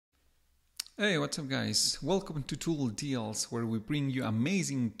Hey, what's up guys? Welcome to Tool Deals, where we bring you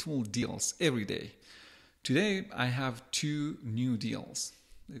amazing tool deals every day. Today I have two new deals.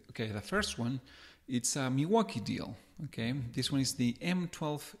 Okay, the first one, it's a Milwaukee deal. Okay, this one is the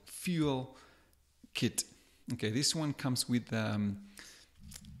M12 fuel kit. Okay, this one comes with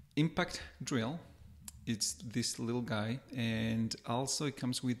impact drill. It's this little guy, and also it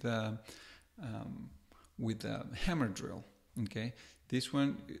comes with a hammer drill. Okay, this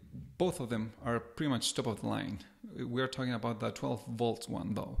one, both of them are pretty much top of the line. We are talking about the 12 volts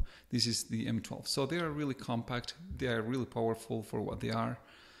one though. This is the M12. So they are really compact. They are really powerful for what they are.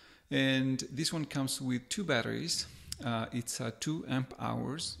 And this one comes with two batteries. It's a 2 amp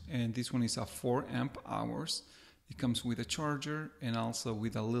hours, and this one is a 4 amp hours. It comes with a charger and also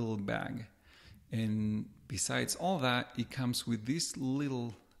with a little bag. And besides all that, it comes with this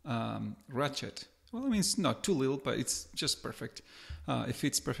little ratchet. Well, I mean, it's not too little, but it's just perfect. It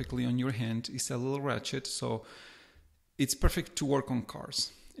fits perfectly on your hand. It's a little ratchet, so it's perfect to work on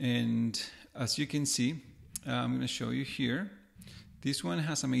cars. And as you can see, I'm going to show you here. This one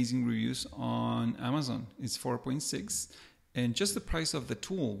has amazing reviews on Amazon. It's 4.6, and just the price of the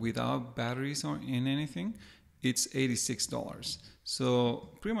tool without batteries or in anything, it's $86. So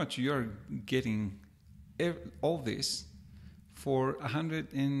pretty much you're getting all this for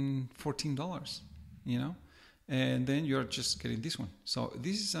 $114. You know, and then you're just getting this one. So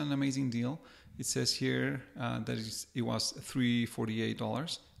this is an amazing deal. It says here that it was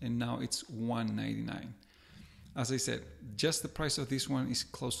 $348 and now it's $199. As I said, just the price of this one is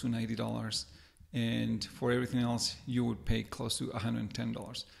close to $90, and for everything else you would pay close to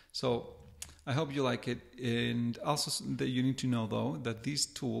 $110. So I hope you like it, and also that you need to know though that this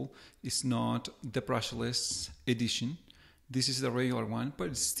tool is not the Brushless edition. This is the regular one,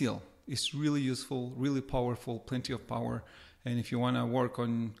 but it's really useful, really powerful, plenty of power. And if you want to work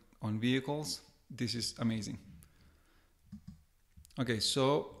on vehicles, this is amazing. Okay,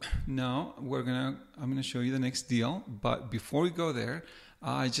 so now I'm gonna show you the next deal. But before we go there,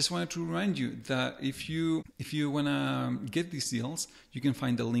 I just wanted to remind you that if you wanna get these deals, you can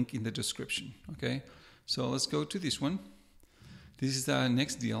find the link in the description. Okay, so let's go to this one. This is the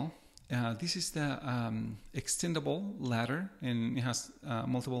next deal. This is the extendable ladder, and it has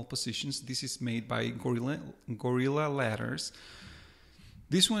multiple positions. This is made by Gorilla Ladders.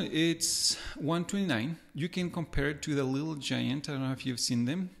 This one, it's $129. You can compare it to the Little Giant. I don't know if you've seen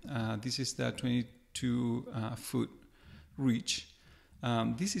them. This is the 22-foot reach.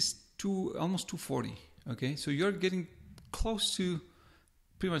 This is almost $240. Okay, so you're getting close to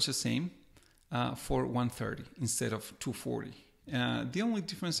pretty much the same for $130 instead of $240. The only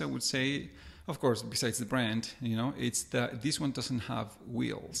difference I would say, of course, besides the brand, it's that this one doesn't have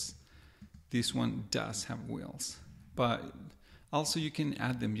wheels. This one does have wheels, but also you can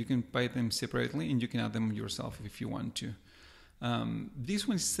add them. You can buy them separately, and you can add them yourself if you want to. This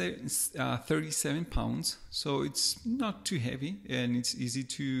one is 37 pounds, so it's not too heavy, and it's easy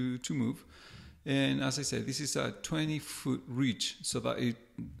to move. And as I said, this is a 20-foot reach, so that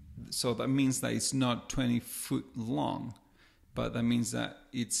means that it's not 20 foot long. But that means that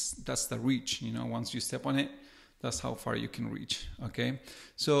that's the reach. Once you step on it, that's how far you can reach. Okay,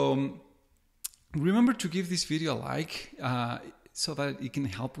 so remember to give this video a like so that it can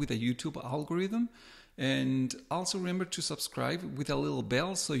help with the YouTube algorithm, and also remember to subscribe with a little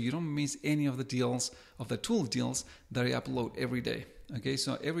bell so you don't miss any of the deals, of the tool deals that I upload every day. Okay,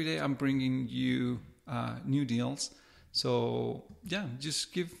 so every day I'm bringing you new deals. So yeah,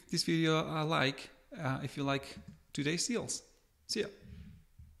 just give this video a like if you like today's deals. See ya.